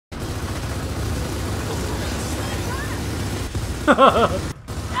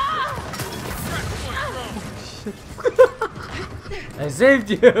I saved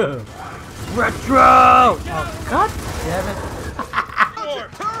you! Retro! Oh, god damn it.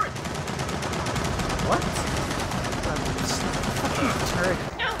 What? Fucking turret.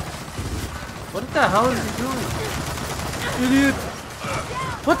 What the hell is he doing? Idiot!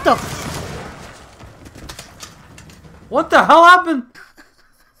 What the? What the hell happened?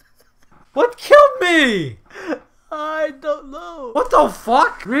 What killed me? I don't know. What the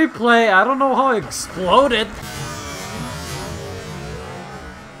fuck? Replay, I don't know how it exploded.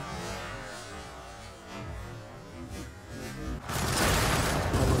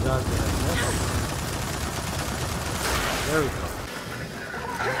 Oh my god, did I miss? There we go.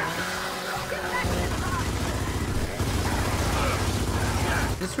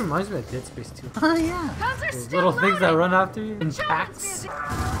 This reminds me of Dead Space 2. Oh yeah. Those little things that run after you in packs.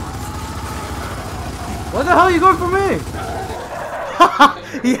 What the hell are you going for me?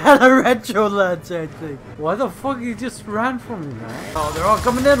 He had a retro lance, I think. Why the fuck you just ran from me, man? Oh, they're all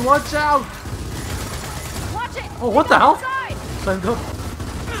coming in. Watch out! Watch it. Oh, what the hell? Signed up.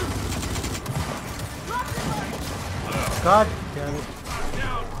 God damn it.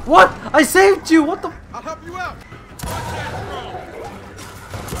 What? I saved you. What the? I'll help you out.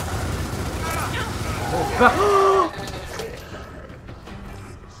 Oh god.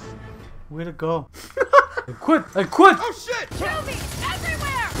 Way to go. I quit. I quit. Oh shit! Shoobies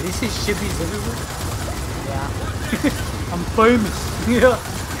everywhere. Did he say shibbies everywhere? Yeah. I'm famous. Yeah.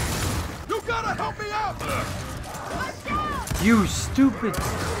 You gotta help me out. You stupid.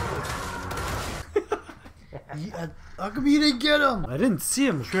 How come you didn't get him? I didn't see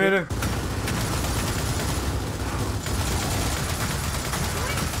him. Traitor.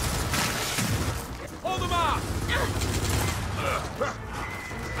 Hold him out.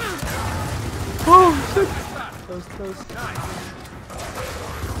 Oh shit. Close.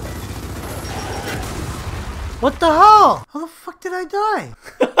 What the hell? How the fuck did I die?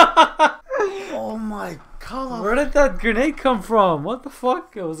 Oh my god. Where did that grenade come from? What the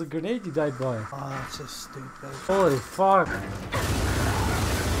fuck? It was a grenade you died by. Oh, that's just stupid. Holy fuck.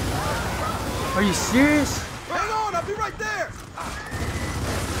 Are you serious? Hang on, I'll be right there.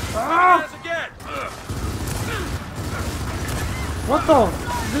 Ah! Again. What the?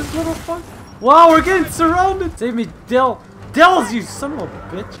 This little fuck? Wow, we're getting surrounded. Save me, Dill. Dills, you son of a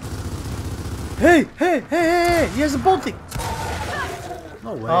bitch. Hey! He has a bolting.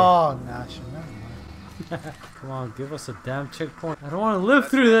 No way. Oh, Nash. Never mind. Come on, give us a damn checkpoint. I don't want to live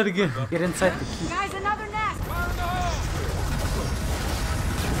through that again. Get inside the key. Guys, another nest.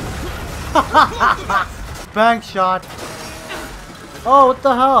 Bang shot. Oh, what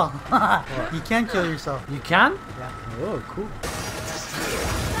the hell? You can't kill yourself. You can? Yeah. Oh, cool.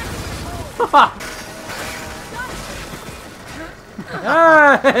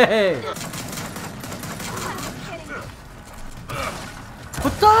 Hey!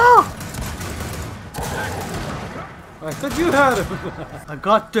 What the hell? I thought you had him. I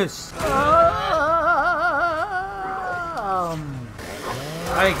got this. I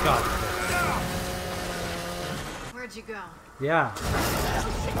got it. Where'd you go? Yeah.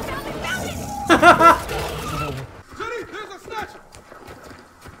 Jenny, there's a snatcher.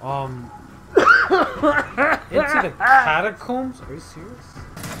 Into the catacombs? Are you serious?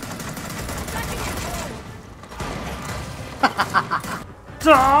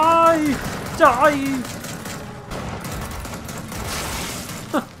 Die! Die!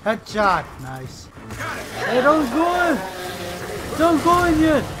 Headshot. Nice. Hey, don't go in! Don't go in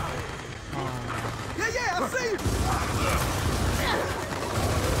yet! Yeah, I see you.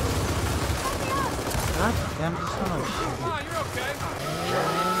 God damn, this one. You're okay.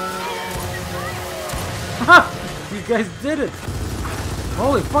 You guys did it!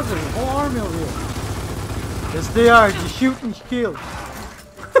 Holy fuck, there's a whole army over here. Yes, they are. You shoot and kill.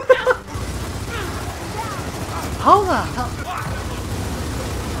 How the hell?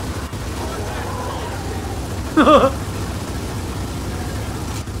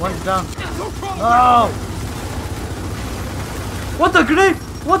 One's down. Oh! What the grenade?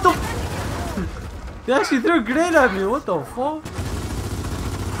 What the? They actually threw a grenade at me. What the fuck?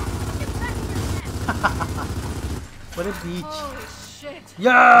 What a beach. Holy shit.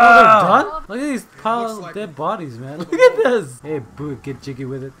 Yeah! Oh, they're done? Look at these pile of dead bodies, man. Look at this. Hey, boo, get jiggy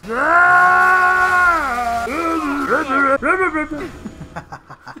with it.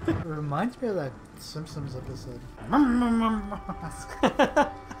 It reminds me of that Simpsons episode.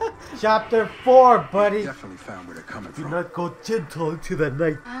 Chapter 4, buddy. Definitely found where they're coming Do from. not go gentle into the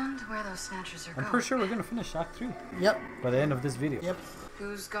night. And where those snatchers are I'm going. pretty sure we're gonna finish Act 3 Yep. by the end of this video. Yep.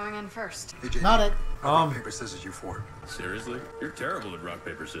 Who's going in first? Hey, JD. Not it. Rock, paper, scissors, you for it. Seriously? You're terrible at rock,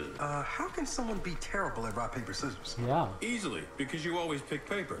 paper, scissors. How can someone be terrible at rock, paper, scissors? Yeah. Easily, because you always pick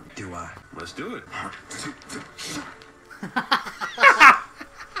paper. Do I? Let's do it.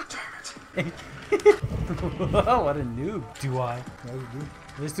 Damn it. What a noob. Do I? Yeah, you do.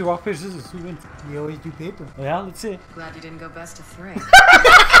 Let's do rock, paper, scissors. Who wins? We always do paper. Oh, yeah, let's see. Glad you didn't go best of 3.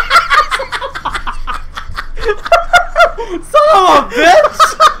 Son of a bitch!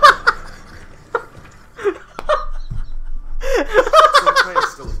 So the plan is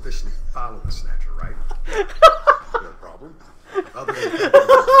still officially follow the snatcher, right? No problem. Other than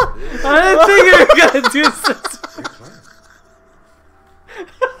I didn't think you were gonna do this.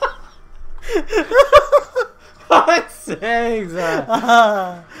 What saying that?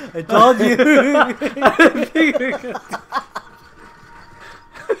 I told you. I didn't think you were gonna do.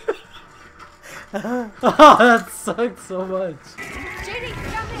 Oh, that sucks so much. JD,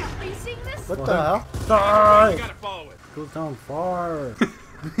 down there. Are you seeing this? What the hell? Die! gotta follow it. Goes down far.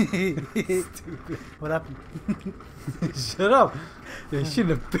 What happened? Shut up. You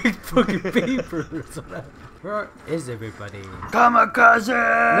shouldn't have picked fucking papers. Where is everybody? Kamikaze!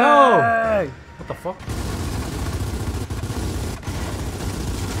 No! What the fuck?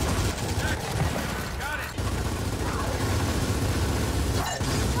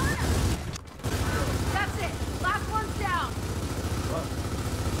 That's it. Last one's down.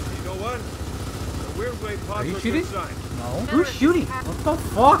 You know what? The weird way Are you positive shooting? sign. No. Who's shooting? What the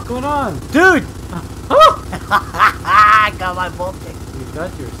fuck going on? Dude! Oh! I got my bolt kick. You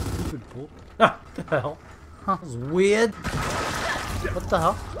got your stupid bull. Ah, what the hell? That was weird. What the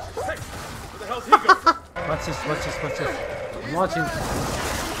hell? Where the hell's he going? What's this? What's this? What's this? I'm watching.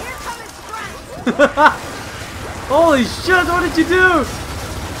 Here come his friends. Holy shit, what did you do?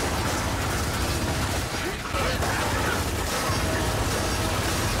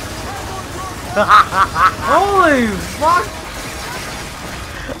 Holy fuck!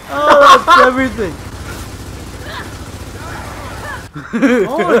 Oh, that's everything.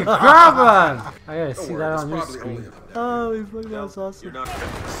 Holy crap, man! I gotta see Don't that worry, it's on your probably only screen. a Oh, fuck, that was You're awesome. not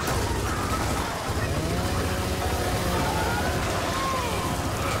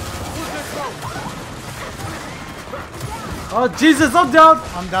Oh Jesus, I'm down!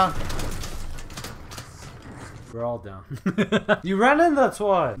 I'm down. We're all down. You ran in, that's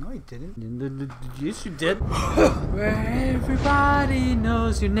why. No, he didn't. Yes, you did. Where everybody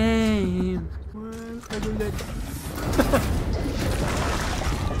knows your name.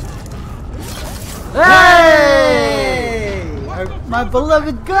 Hey! My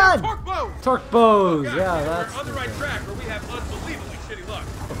beloved gun! Torque blow! Torque bows. Yeah, that's. on the right track, or we have unbelievably shitty luck.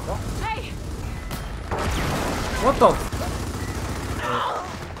 Hey, What the?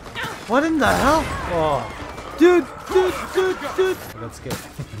 What in the hell? Oh, Dude! that's good.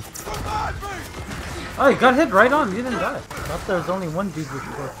 Come on, mate! Oh, you got hit right on. You didn't die. I thought there was only one dude with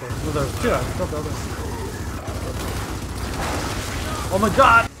the torque. Well, there was two. I killed the other. Oh my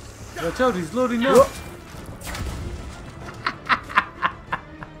God! Watch out! He's loading up.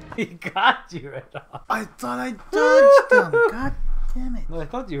 He got you right off. I thought I dodged him. God damn it. No, I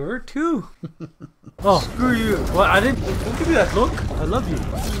thought you were too. Oh, screw you. Well, I didn't. Don't give me that look. I love you.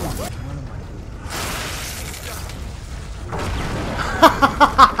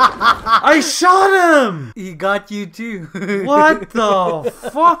 I shot him! He got you too. What the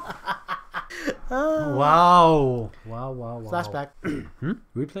fuck? Wow. Wow. Flashback.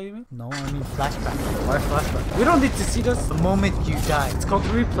 Replay, you mean? No, I mean flashback. Why flashback? We don't need to see this. The moment you died. It's called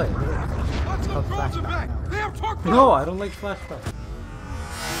replay. Let's go, throws him back! They have torque blow! No, I don't like flashback.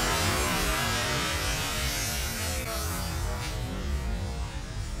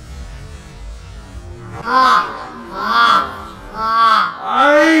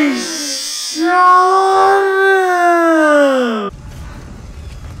 I shot him!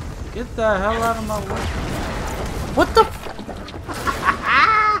 Get the hell out of my way. What the?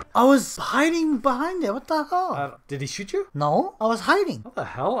 I was hiding behind it. What the hell? Did he shoot you? No, I was hiding. What the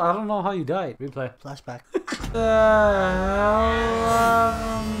hell? I don't know how you died. Replay. Flashback. The hell out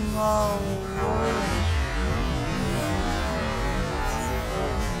of my way.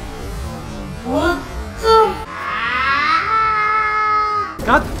 What the?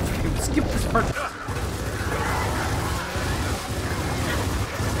 God, skip this part.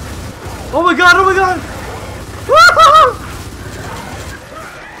 Oh my God! Oh my God! Woo-hoo!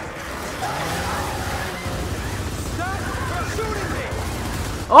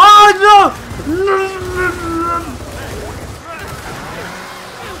 Oh no!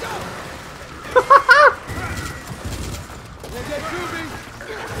 They get moving!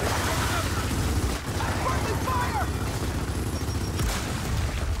 Friendly fire!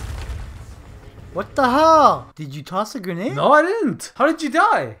 What the hell? Did you toss a grenade? No, I didn't. How did you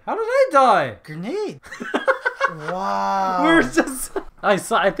die? How did I die? Grenade. Wow. We were just. I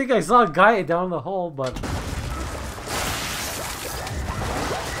think I saw a guy down the hole, but.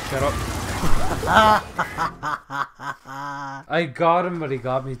 Shut up. I got him, but he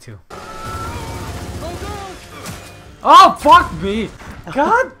got me too. Oh, fuck me!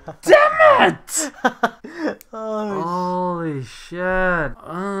 God damn it! Holy shit.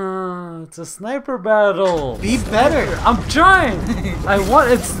 It's a sniper battle. Be better. I'm trying. I want.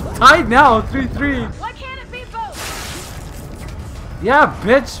 It's tied now, 3-3. Why can't it be both? Yeah,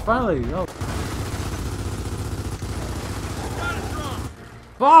 bitch. Finally. Oh.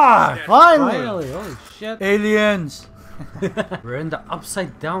 Fuck. Finally. Holy shit. Aliens. We're in the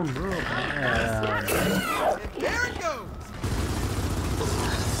upside down world. Yeah. There it goes.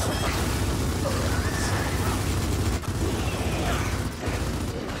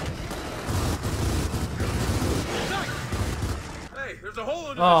 Hey, there's a hole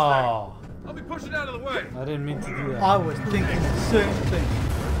under Oh. this thing. I'll be pushing out of the way. I didn't mean to do that. I was thinking the same thing.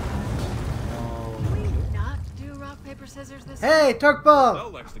 Can we not do rock, paper, scissors this Hey, Turkbo. Bell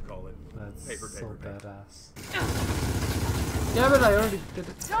likes to call it. That's Paper, so paper, paper. badass. Yeah, but I already did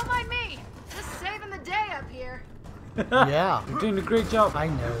it. Don't mind me. Just saving the day up here. Yeah. You're doing a great job. I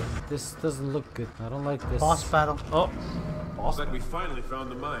know. This doesn't look good. I don't like this. Boss battle. Oh. Looks like we finally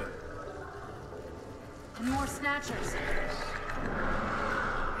found the mine. And more snatchers.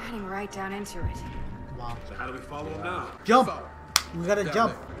 Heading right down into it. Wow. So how do we follow him now? Jump. We gotta Down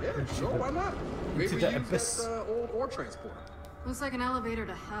jump. there. Yeah, sure, why not? Maybe Into we the use abyss. that old ore transporter. Looks like an elevator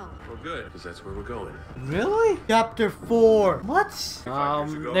to hell. Well, good, because that's where we're going. Really? Chapter 4. What?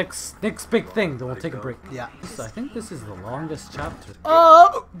 years ago. Next big thing. Then we'll take a break. Yeah. I think this is the longest chapter.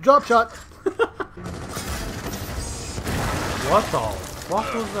 Oh, drop shot. What the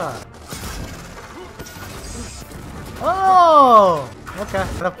fuck was that? Oh. Okay.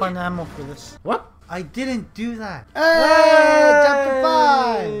 Gotta find ammo for this. What? I didn't do that. Hey, chapter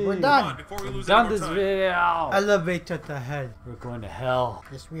 5. We're Come on, done. before we lose Done any more this time. video. Elevator to hell. We're going to hell.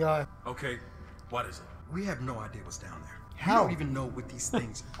 Yes, we are. Okay, what is it? We have no idea what's down there. How? We don't even know what these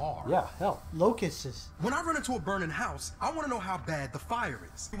things are. Yeah, hell. Locusts. When I run into a burning house, I want to know how bad the fire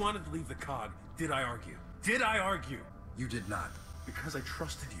is. You wanted to leave the cog. Did I argue? Did I argue? You did not. Because I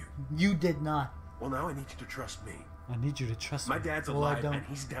trusted you. You did not. Well, now I need you to trust me. I need you to trust My me. dad's Well, I alive, don't. and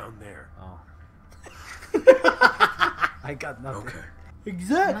he's down there. Oh. I got nothing. Okay. I'm not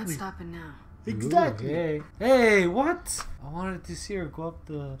Exactly. stopping now. Exactly. Ooh, hey. Hey, what? I wanted to see her go up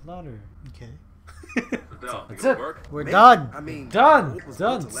the ladder. Okay. No, That's it'll it. work. We're done. I mean, Done. it was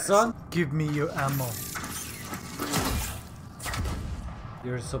Done, built to last. son. Give me your ammo.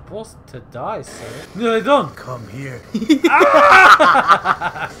 You're supposed to die, sir. No, I don't. Come here. Okay,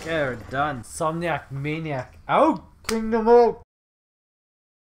 we're done. Insomniac, Maniac, out. Bring them out.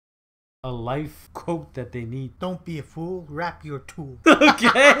 A life quote that they need. Don't be a fool. Wrap your tool.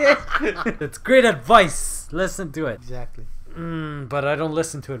 Okay. That's great advice. Listen to it. Exactly. But I don't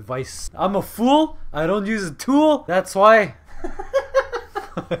listen to advice. I'm a fool. I don't use a tool. That's why.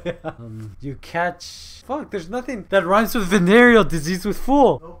 You catch. Fuck, there's nothing that rhymes with venereal disease with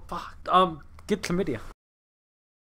fool. Fuck. Get chlamydia.